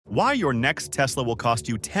Why your next Tesla will cost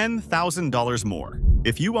you $10,000 more.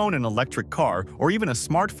 If you own an electric car or even a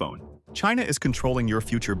smartphone, China is controlling your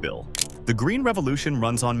future bill. The green revolution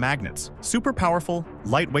runs on magnets, super powerful,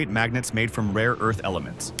 lightweight magnets made from rare earth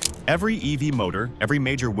elements. Every EV motor, every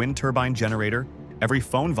major wind turbine generator, every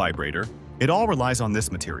phone vibrator, it all relies on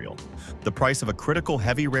this material. The price of a critical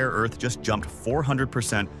heavy rare earth just jumped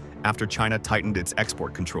 400% after China tightened its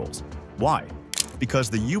export controls. Why?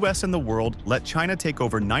 Because the US and the world let China take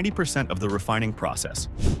over 90% of the refining process.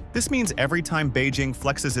 This means every time Beijing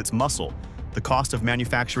flexes its muscle, the cost of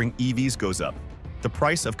manufacturing EVs goes up, the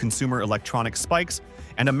price of consumer electronics spikes,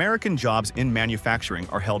 and American jobs in manufacturing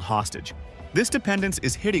are held hostage. This dependence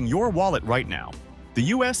is hitting your wallet right now. The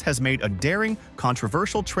US has made a daring,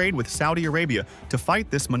 controversial trade with Saudi Arabia to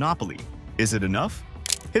fight this monopoly. Is it enough?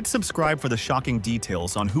 Hit subscribe for the shocking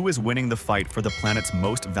details on who is winning the fight for the planet's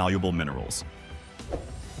most valuable minerals.